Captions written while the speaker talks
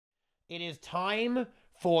It is time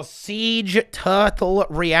for Siege Turtle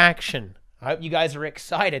reaction. I hope you guys are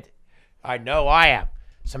excited. I know I am.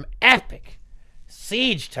 Some epic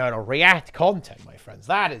Siege Turtle react content, my friends.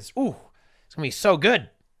 That is, ooh, it's gonna be so good.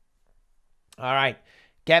 All right,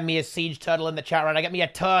 get me a Siege Turtle in the chat right now. Get me a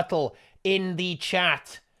turtle in the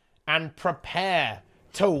chat and prepare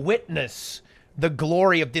to witness the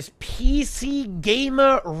glory of this PC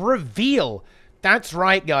Gamer reveal. That's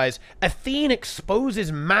right, guys. Athene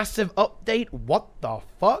exposes massive update. What the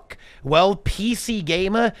fuck? Well, PC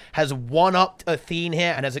Gamer has one-upped Athene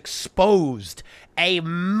here and has exposed a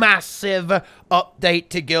massive update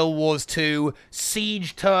to Guild Wars 2.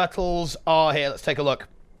 Siege Turtles are here. Let's take a look.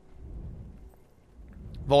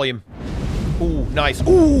 Volume. Ooh, nice.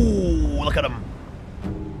 Ooh, look at them.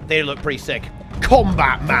 They look pretty sick.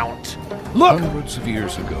 Combat mount. Look! Hundreds of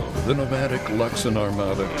years ago, the nomadic Luxon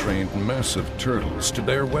Armada trained massive turtles to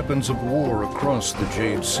bear weapons of war across the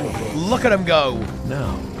Jade Sea. Look at them go!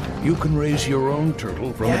 Now, you can raise your own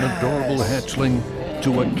turtle from an adorable hatchling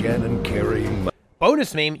to a cannon-carrying...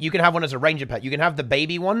 Bonus meme, you can have one as a ranger pet. You can have the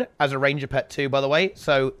baby one as a ranger pet too, by the way.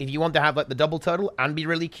 So if you want to have like the double turtle and be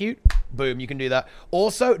really cute, boom, you can do that.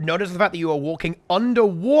 Also, notice the fact that you are walking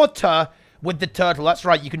underwater with the turtle. That's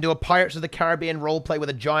right, you can do a Pirates of the Caribbean roleplay with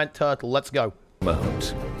a giant turtle. Let's go.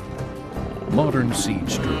 Mount. Modern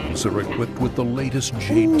siege turtles are equipped with the latest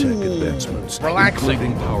Jade tech advancements,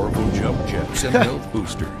 including powerful jump jets and health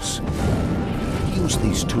boosters. Use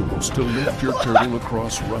these tools to lift your turtle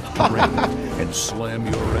across rough terrain and slam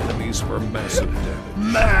your enemies for massive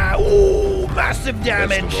damage. Ooh, massive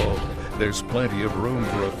damage! Best of all, there's plenty of room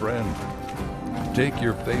for a friend. Take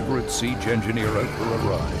your favorite siege engineer out for a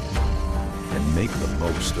ride and make the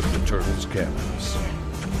most of the turtles' cannons.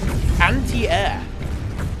 Anti-air.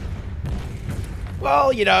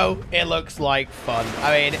 Well, you know, it looks like fun.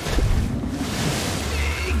 I mean,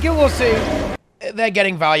 Guild Wars 2, they're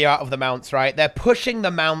getting value out of the mounts, right? They're pushing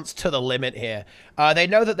the mounts to the limit here. They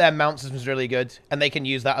know that their mount system is really good, and they can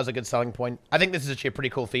use that as a good selling point. I think this is actually a pretty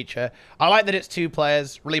cool feature. I like that it's 2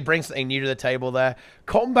 players, really brings something new to the table there.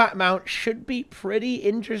 Combat mount should be pretty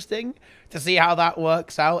interesting to see how that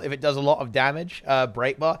works out, if it does a lot of damage.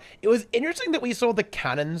 Breakbar. It was interesting that we saw the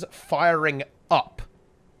cannons firing up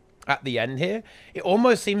at the end here. It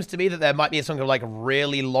almost seems to me that there might be some kind of like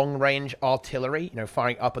really long-range artillery, you know,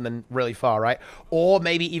 firing up and then really far, right? Or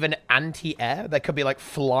maybe even anti-air. There could be like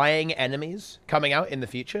flying enemies coming out in the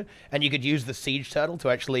future, and you could use the siege turtle to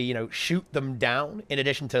actually, you know, shoot them down in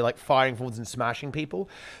addition to like firing forwards and smashing people.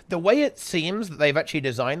 The way it seems that they've actually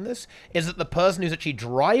designed this is that the person who's actually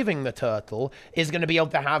driving the turtle is going to be able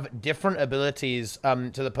to have different abilities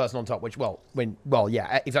to the person on top, which, well,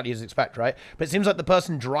 yeah, exactly as you expect, right? But it seems like the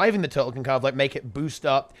person driving the turtle can kind of like make it boost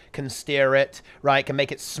up, can steer it, right, can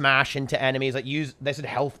make it smash into enemies, like use, they said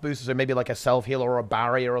health boosters, or maybe like a self-heal or a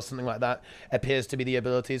barrier or something like that appears to be the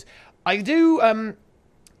abilities.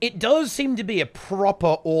 It does seem to be a proper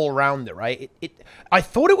all-rounder, right? I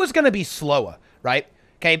thought it was going to be slower, right?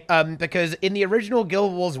 Okay, because in the original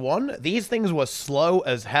Guild Wars 1, these things were slow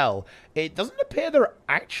as hell. It doesn't appear they're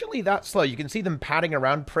actually that slow. You can see them padding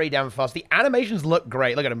around pretty damn fast. The animations look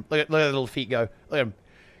great. Look at them. Look at the little feet go. Look at them.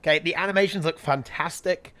 Okay, the animations look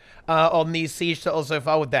fantastic on these siege turtles so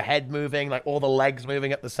far, with the head moving, like all the legs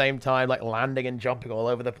moving at the same time, like landing and jumping all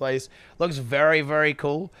over the place. Looks very, very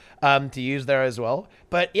cool to use there as well.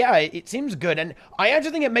 But yeah, it seems good. And I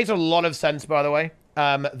actually think it makes a lot of sense, by the way,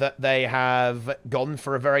 that they have gone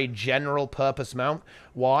for a very general purpose mount.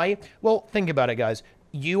 Why? Well, think about it, guys.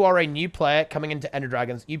 You are a new player coming into Ender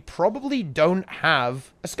Dragons. You probably don't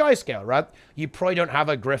have a Sky Scale, right? You probably don't have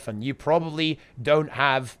a Griffin. You probably don't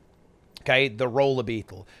have, okay, the Roller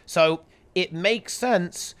Beetle. So it makes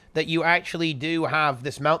sense that you actually do have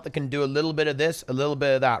this mount that can do a little bit of this, a little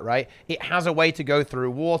bit of that, right? It has a way to go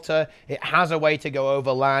through water. It has a way to go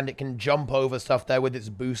over land. It can jump over stuff there with its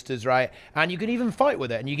boosters, right? And you can even fight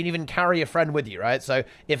with it, and you can even carry a friend with you, right? So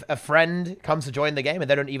if a friend comes to join the game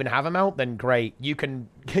and they don't even have a mount, then great. You can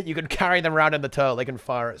carry them around in the turtle. They can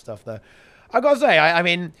fire at stuff there. I gotta say, I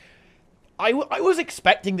mean, I was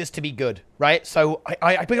expecting this to be good, right? So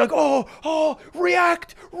I'd be like, oh,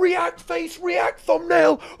 react face, react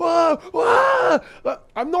thumbnail. But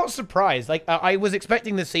I'm not surprised. Like, I was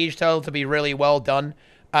expecting the Siege Turtle to be really well done,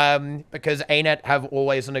 because ArenaNet have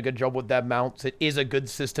always done a good job with their mounts. It is a good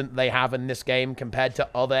system they have in this game compared to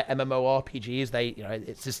other MMORPGs. They, you know,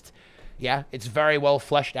 it's just, yeah, it's very well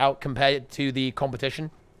fleshed out compared to the competition.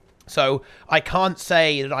 So I can't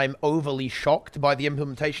say that I'm overly shocked by the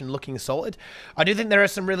implementation looking solid. I do think there are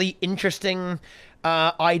some really interesting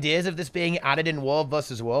ideas of this being added in World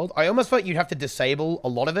versus World. I almost felt you'd have to disable a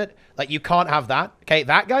lot of it. Like, you can't have that. Okay,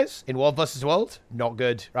 that, guys, in World versus World, not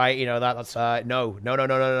good, right? You know, that's, no.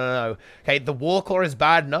 Okay, the Warclaw is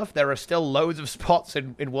bad enough. There are still loads of spots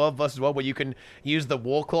in World versus World where you can use the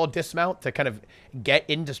Warclaw dismount to kind of get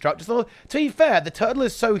into structures. To be fair, the turtle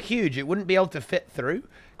is so huge, it wouldn't be able to fit through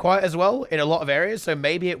quite as well in a lot of areas, so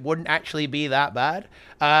maybe it wouldn't actually be that bad.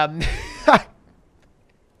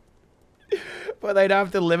 But they'd have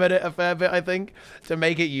to limit it a fair bit, I think, to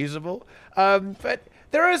make it usable. But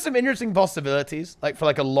there are some interesting possibilities, like for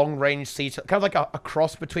like a long-range siege, kind of like a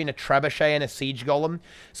cross between a trebuchet and a siege golem.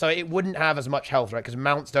 So it wouldn't have as much health, right? Because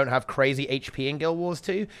mounts don't have crazy HP in Guild Wars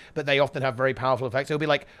 2, but they often have very powerful effects. It'll be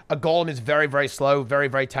like a golem is very, very slow, very,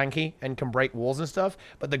 very tanky, and can break walls and stuff.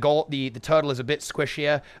 But the turtle is a bit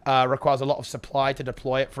squishier, requires a lot of supply to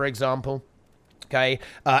deploy it, for example. Okay,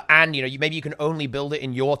 and, you know, maybe you can only build it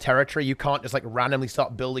in your territory. You can't just, like, randomly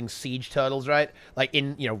start building siege turtles, right? Like,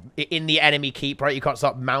 in the enemy keep, right? You can't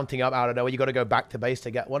start mounting up out of nowhere. You got to go back to base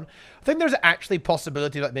to get one. I think there's actually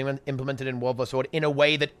possibility of that being implemented in World vs. World in a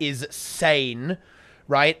way that is sane,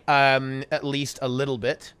 right? At least a little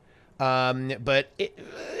bit. But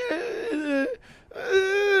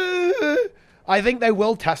I think they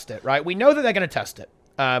will test it, right? We know that they're going to test it.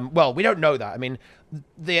 Well, we don't know that. I mean,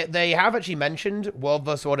 they have actually mentioned World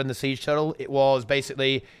vs. World and the Siege Turtle. It was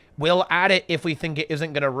basically, we'll add it if we think it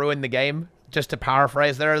isn't going to ruin the game, just to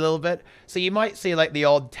paraphrase there a little bit. So you might see, like, the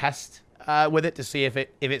odd test with it to see if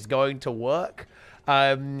it's going to work.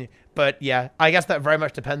 But yeah, I guess that very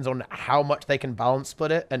much depends on how much they can balance split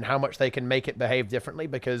it and how much they can make it behave differently,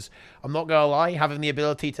 because I'm not going to lie, having the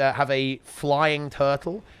ability to have a flying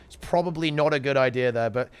turtle is probably not a good idea there.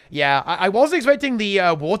 But yeah, I was expecting the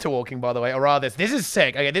water walking, by the way, or rather, this is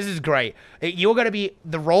sick. Okay, this is great. You're going to be,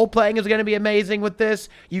 the role playing is going to be amazing with this.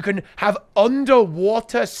 You can have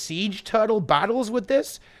underwater siege turtle battles with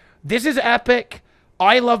this. This is epic.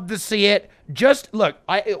 I love to see it. Just look,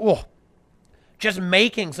 just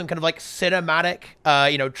making some kind of like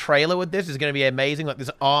cinematic, trailer with this is going to be amazing. Like this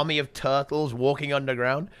army of turtles walking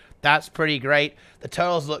underground. That's pretty great. The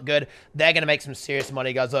turtles look good. They're going to make some serious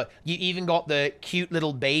money, guys. Look, you even got the cute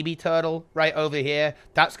little baby turtle right over here.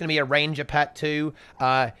 That's going to be a ranger pet too.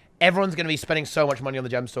 Everyone's going to be spending so much money on the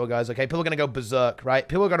gem store, guys, okay? People are going to go berserk, right?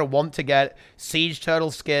 People are going to want to get siege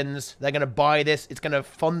turtle skins. They're going to buy this. It's going to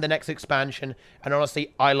fund the next expansion. And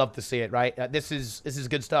honestly, I love to see it, right? This is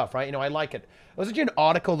good stuff, right? You know, I like it. There was actually an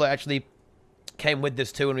article that actually came with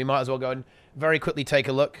this too, and we might as well go and very quickly take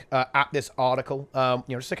a look at this article,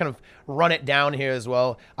 just to kind of run it down here as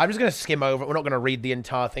well. I'm just going to skim over it. We're not going to read the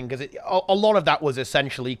entire thing because a lot of that was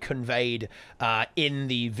essentially conveyed in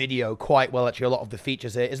the video quite well, actually, a lot of the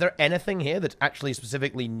features here. Is there anything here that's actually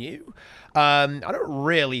specifically new? I don't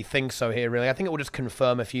really think so here, really. I think it will just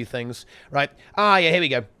confirm a few things, right? Yeah, here we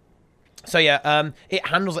go. So, yeah, it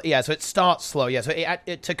handles it, yeah, so it starts slow, yeah, so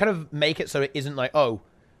it to kind of make it so it isn't like, oh,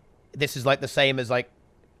 this is like the same as like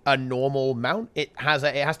a normal mount. It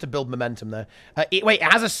has to build momentum there. Wait,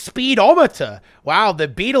 it has a speedometer. Wow, the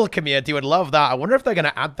Beetle community would love that. I wonder if they're going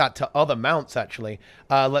to add that to other mounts, actually.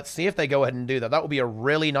 Let's see if they go ahead and do that. That would be a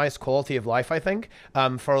really nice quality of life, I think,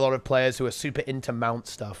 for a lot of players who are super into mount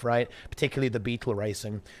stuff, right? Particularly the Beetle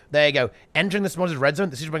racing. There you go. Entering the sponsored red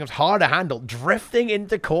zone, the siege becomes hard to handle, drifting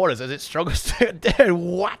into corners as it struggles to... Dude,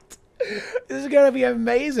 what? This is going to be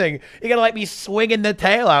amazing. You're going to like be swinging the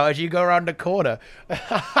tail out as you go around the corner.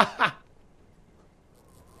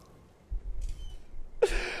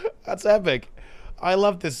 That's epic. I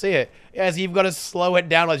love to see it. Yes, you've got to slow it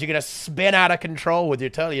down as you're going to spin out of control with your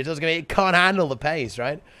turtle. You're just going to, it can't handle the pace,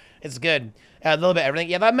 right? It's good. A little bit of everything.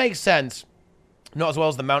 Yeah, that makes sense. Not as well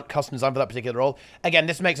as the mount custom design for that particular role. Again,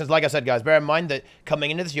 this makes sense. Like I said, guys, bear in mind that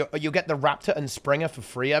coming into this, you'll get the Raptor and Springer for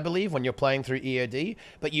free, I believe, when you're playing through EOD.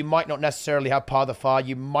 But you might not necessarily have Path of Fire.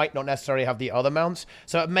 You might not necessarily have the other mounts.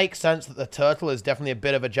 So it makes sense that the Turtle is definitely a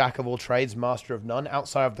bit of a jack of all trades, master of none,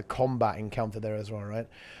 outside of the combat encounter there as well, right?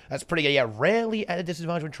 That's pretty good. Yeah, rarely at a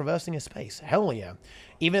disadvantage when traversing a space. Hell yeah.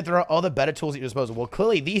 Even if there are other better tools at your disposal. Well,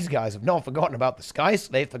 clearly these guys have not forgotten about the Sky...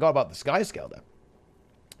 They forgot about the Sky Scale there.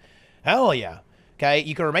 Hell yeah. Okay,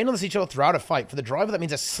 you can remain on the siege turtle throughout a fight. For the driver, that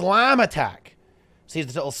means a slam attack. Sees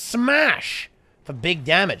the turtle smash for big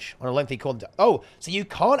damage on a lengthy cooldown. Oh, so you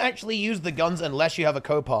can't actually use the guns unless you have a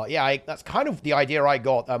co-part. Yeah, that's kind of the idea I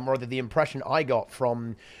got, or the impression I got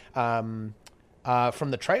from the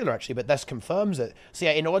trailer, actually, but this confirms it. So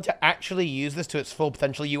yeah, in order to actually use this to its full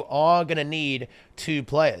potential, you are going to need 2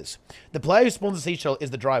 players. The player who spawns the siege turtle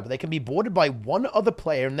is the driver. They can be boarded by one other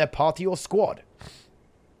player in their party or squad.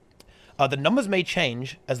 The numbers may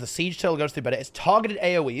change as the siege turtle goes through better. Its targeted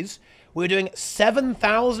AoEs we're doing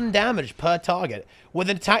 7,000 damage per target with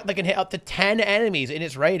an attack that can hit up to 10 enemies in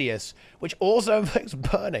its radius, which also inflicts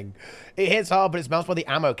burning. It hits hard, but it's bounced by the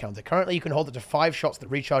ammo counter. Currently, you can hold it to 5 shots that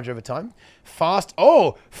recharge over time. Fast.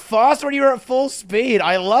 Oh, fast when you're at full speed.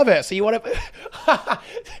 I love it. So you want to...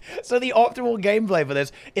 So the optimal gameplay for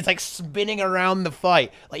this, it's like spinning around the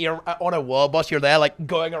fight. Like you're on a world boss, you're there like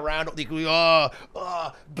going around,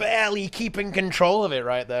 barely keeping control of it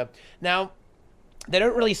right there. Now, they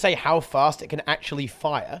don't really say how fast it can actually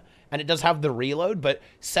fire, and it does have the reload, but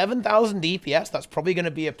 7,000 DPS, that's probably going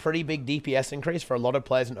to be a pretty big DPS increase for a lot of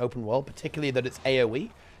players in open world, particularly that it's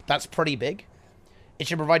AoE. That's pretty big. It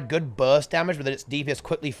should provide good burst damage, but then its DPS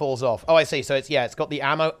quickly falls off. Oh, I see. So it's, yeah, it's got the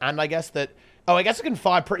ammo, and I guess that... Oh, I guess it can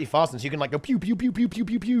fire pretty fast, and so you can, like, go pew, pew, pew, pew, pew,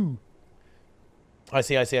 pew, pew. I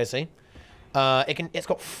see. It's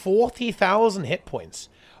got 40,000 hit points.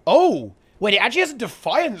 Oh! Wait, it actually has a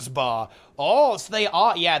defiance bar. Oh, so they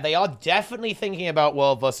are definitely thinking about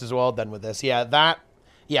world versus world then with this.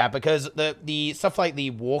 Yeah, because the stuff like the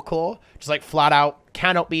Warclaw, just like flat out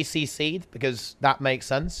cannot be CC'd because that makes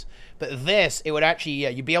sense. But this, it would actually, yeah,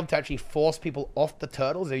 you'd be able to actually force people off the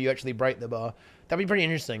turtles if you actually break the bar. That'd be pretty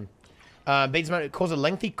interesting. Bates amount, it causes a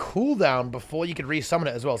lengthy cooldown before you could resummon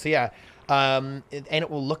it as well. So yeah, and it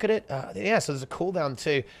will look at it. Yeah, so there's a cooldown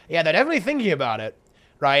too. Yeah, they're definitely thinking about it.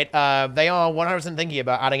 Right, they are 100% thinking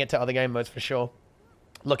about adding it to other game modes for sure.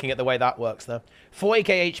 Looking at the way that works, though.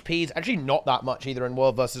 40k HP is actually not that much either in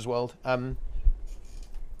World versus World.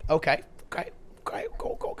 Okay.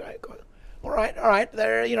 Cool. All right.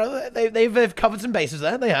 They're, you know, they've covered some bases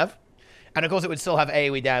there. They have, and of course it would still have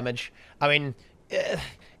AOE damage. I mean, if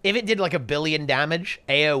it did like 1 billion damage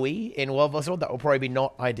AOE in World versus World, that would probably be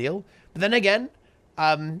not ideal. But then again.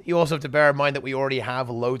 You also have to bear in mind that we already have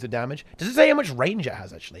loads of damage. Does it say how much range it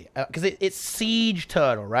has, actually? Because it's Siege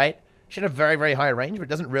Turtle, right? It should have very, very high range, but it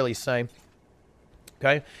doesn't really say.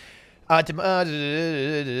 Okay.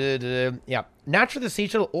 Yeah. Naturally, the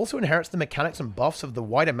Siege Turtle also inherits the mechanics and buffs of the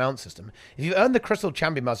wider mount system. If you earn the Crystal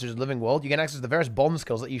Champion Masters of the Living World, you gain access to the various bomb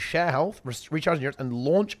skills that you share health, recharge endurance, and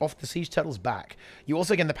launch off the Siege Turtle's back. You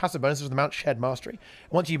also gain the passive bonuses of the Mount Shared Mastery.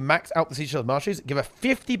 Once you max out the Siege Turtle's masteries, give a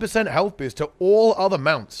 50% health boost to all other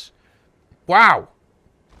mounts. Wow!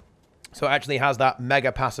 So it actually has that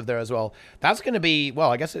mega passive there as well. That's going to be,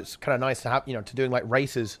 well, I guess it's kind of nice to have, you know, to doing like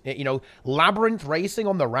races. You know, Labyrinth racing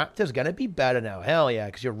on the Raptor is going to be better now. Hell yeah,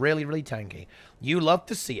 because you're really, really tanky. You love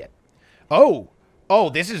to see it. Oh,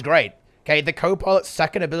 this is great. Okay, the co-pilot's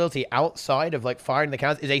second ability outside of like firing the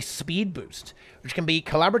cannons is a speed boost, which can be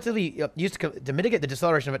collaboratively used to mitigate the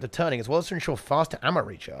deceleration of it to turning, as well as to ensure faster ammo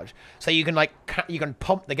recharge. So you can like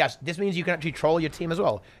pump the gas. This means you can actually troll your team as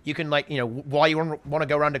well. You can like, you know, while you want to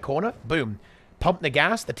go around a corner, boom, pump the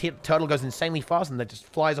gas. The turtle goes insanely fast and it just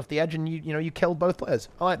flies off the edge, and you killed both players.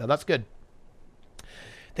 I like that. That's good.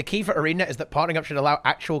 The key for ArenaNet is that partnering up should allow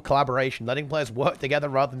actual collaboration, letting players work together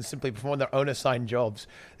rather than simply perform their own assigned jobs.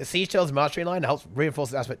 The Siege Turtle's mastery line helps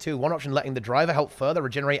reinforce this aspect too. One option letting the driver help further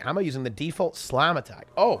regenerate ammo using the default slam attack.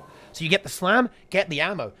 Oh, so you get the slam, get the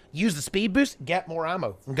ammo. Use the speed boost, get more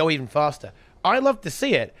ammo, and go even faster. I love to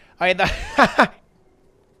see it.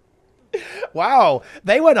 Wow,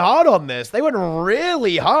 they went hard on this. They went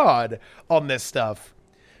really hard on this stuff.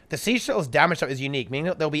 The Siege Turtle's damage type is unique, meaning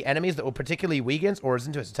that there'll be enemies that will particularly weak against or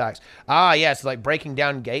resist to its attacks. Ah, yes, yeah, so like breaking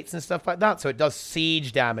down gates and stuff like that. So it does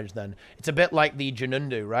siege damage then. It's a bit like the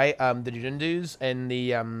Junundu, right? The Junundus in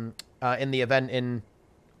the event in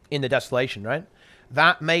the Desolation, right?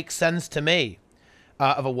 That makes sense to me.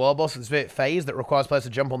 Of a world boss with a specific phase that requires players to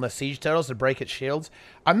jump on their Siege Turtles to break its shields.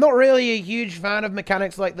 I'm not really a huge fan of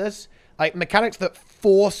mechanics like this. Like, mechanics that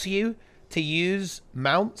force you to use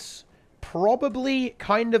mounts. Probably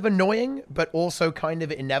kind of annoying, but also kind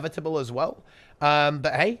of inevitable as well.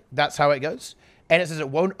 But hey, that's how it goes. And it says it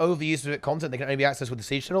won't overuse specific content that can only be accessed with the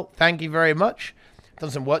Siege Turtle. Thank you very much.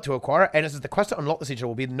 Done some work to acquire it. And it says the quest to unlock the Siege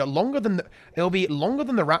Turtle will be longer than the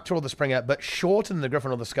Raptor or the Springer, but shorter than the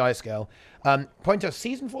Griffin or the Sky Scale. Point to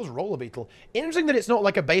Season 4's Roller Beetle. Interesting that it's not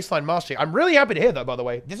like a baseline mastery. I'm really happy to hear that, by the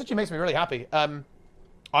way. This actually makes me really happy. I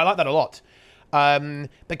like that a lot.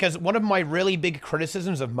 Because one of my really big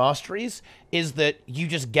criticisms of masteries is that you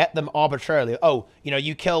just get them arbitrarily. Oh, you know,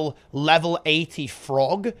 you kill level 80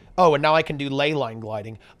 frog. Oh, and now I can do ley line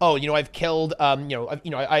gliding. Oh, you know, I've killed,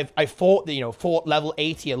 I fought level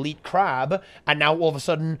 80 elite crab, and now all of a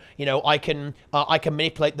sudden, you know, I can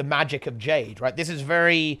manipulate the magic of Jade, right? This is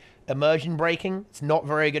very immersion breaking. It's not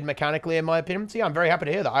very good mechanically, in my opinion. So yeah, I'm very happy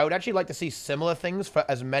to hear that. I would actually like to see similar things for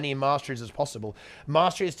as many masteries as possible.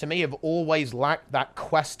 Masteries, to me, have always lacked that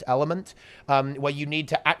quest element, where you need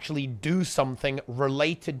to actually do something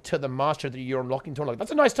related to the mastery that you're unlocking to unlock.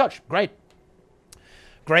 That's a nice touch. Great.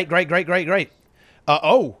 Great, great, great, great, great.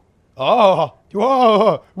 Oh.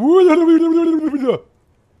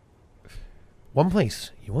 One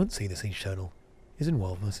place you won't see the Siege Turtle is in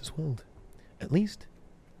World vs. World. At least,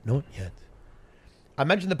 not yet. I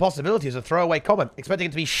mentioned the possibility as a throwaway comment, expecting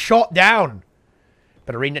it to be shot down.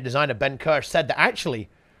 But ArenaNet designer Ben Kirsch said that actually,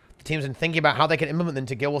 the team's been thinking about how they can implement them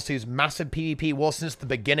into Guild Wars 2's massive PvP war since the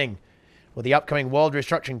beginning. With the upcoming world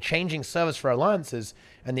restructuring changing servers for alliances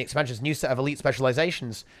and the expansion's new set of elite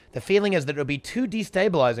specializations, the feeling is that it would be too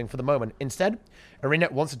destabilizing for the moment. Instead,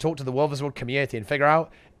 ArenaNet wants to talk to the World vs. World community and figure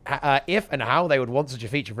out if and how they would want such a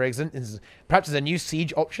feature. For instance, perhaps there's a new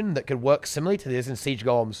siege option that could work similarly to this in Siege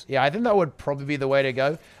Golems. Yeah, I think that would probably be the way to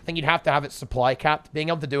go. I think you'd have to have it supply capped. Being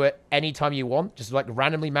able to do it anytime you want, just like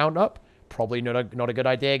randomly mount up, probably not a good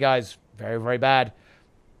idea, guys. Very, very bad.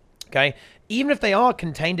 Okay, even if they are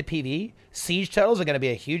contained to PvE, Siege Turtles are going to be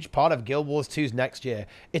a huge part of Guild Wars 2's next year.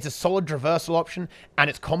 It's a solid traversal option, and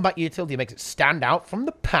its combat utility makes it stand out from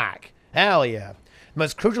the pack. Hell yeah. The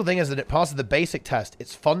most crucial thing is that it passes the basic test.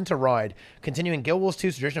 It's fun to ride, continuing Guild Wars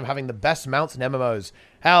 2's tradition of having the best mounts in MMOs.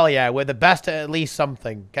 Hell yeah, we're the best at least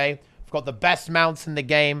something, okay? We've got the best mounts in the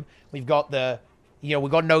game. We've got the... we've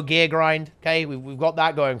got no gear grind, okay? We've got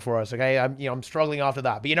that going for us, okay? I'm struggling after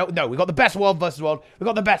that. But, no, we've got the best world versus world. We've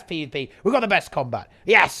got the best PvP. We've got the best combat.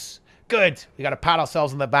 Yes! Good. We got to pat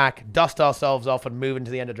ourselves on the back, dust ourselves off, and move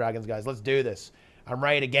into the Ender Dragons, guys. Let's do this. I'm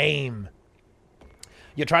ready to game.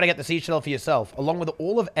 You're trying to get the Siege Turtle for yourself, along with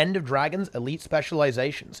all of End of Dragon's elite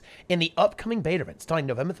specializations in the upcoming beta event starting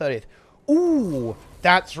November 30th. Ooh,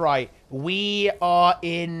 that's right. We are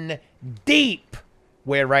in deep.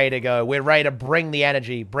 We're ready to go. We're ready to bring the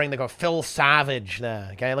energy, bring the Phil Savage there.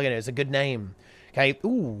 Okay, look at it. It's a good name. Okay,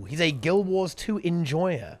 ooh, he's a Guild Wars 2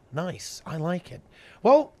 enjoyer. Nice. I like it.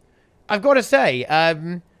 Well, I've got to say,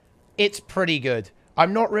 it's pretty good.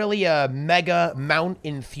 I'm not really a mega mount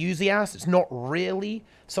enthusiast. It's not really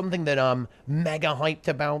something that I'm mega hyped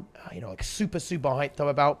about, like super hyped up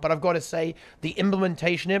about. But I've got to say, the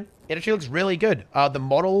implementation it actually looks really good. The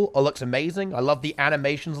model looks amazing. I love the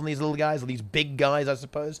animations on these little guys, or these big guys, I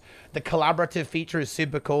suppose. The collaborative feature is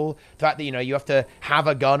super cool. The fact that, you have to have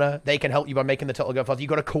a gunner. They can help you by making the turtle go faster. You've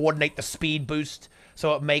got to coordinate the speed boost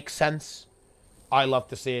so it makes sense. I love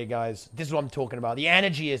to see it, guys. This is what I'm talking about. The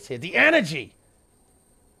energy is here. The energy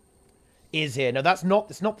is here. Now, it's not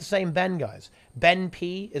the same Ben, guys. Ben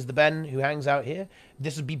P is the Ben who hangs out here.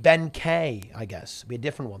 This would be Ben K, I guess. It'd be a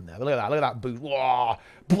different one there. But look at that. Look at that boot. Blah,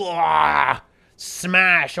 blah,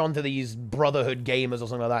 smash onto these Brotherhood gamers or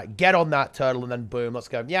something like that. Get on that turtle and then boom. Let's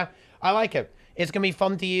go. Yeah, I like it. It's going to be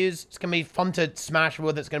fun to use. It's going to be fun to smash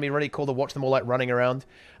with. It's going to be really cool to watch them all, like, running around.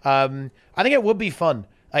 I think it would be fun.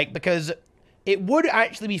 Like, because... it would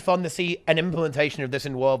actually be fun to see an implementation of this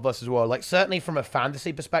in World vs. World, like, certainly from a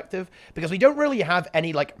fantasy perspective, because we don't really have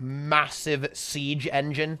any, like, massive siege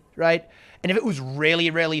engine, right? And if it was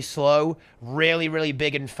really, really slow, really, really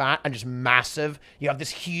big and fat, and just massive, you have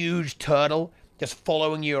this huge turtle just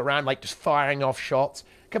following you around, like, just firing off shots.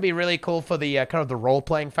 Could be really cool for the, kind of the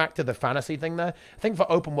role-playing factor, the fantasy thing there. I think for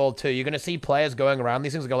Open World 2, you're going to see players going around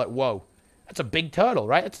these things and go like, whoa, that's a big turtle,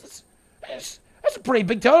 right? That's a pretty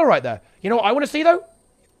big turtle right there. You know what I want to see, though?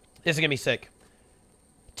 This is going to be sick.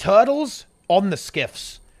 Turtles on the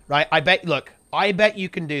skiffs, right? I bet you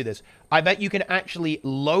can do this. I bet you can actually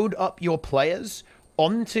load up your players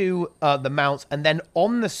onto the mounts and then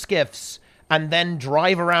on the skiffs and then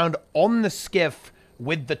drive around on the skiff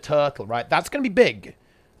with the turtle, right? That's going to be big.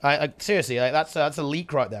 Seriously, that's a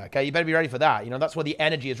leak right there, okay? You better be ready for that. That's where the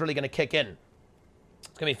energy is really going to kick in.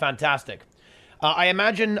 It's going to be fantastic. I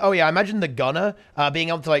imagine the gunner being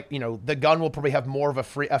able to, like, the gun will probably have more of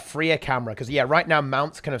a freer camera. Because, yeah, right now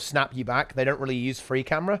mounts kind of snap you back. They don't really use free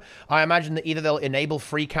camera. I imagine that either they'll enable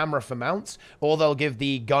free camera for mounts, or they'll give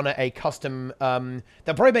the gunner a custom... they'll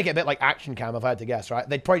probably make it a bit like action cam, if I had to guess, right?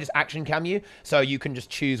 They'd probably just action cam you, so you can just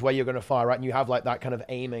choose where you're going to fire, right? And you have, like, that kind of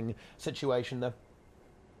aiming situation there.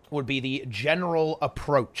 Would be the general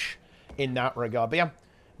approach in that regard. But, yeah.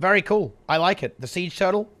 Very cool. I like it. The Siege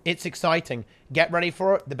Turtle, it's exciting. Get ready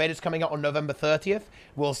for it. The beta's coming out on November 30th.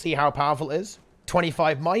 We'll see how powerful it is.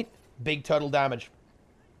 25 might, big turtle damage.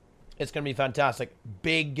 It's going to be fantastic.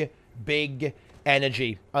 Big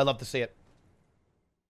energy. I love to see it.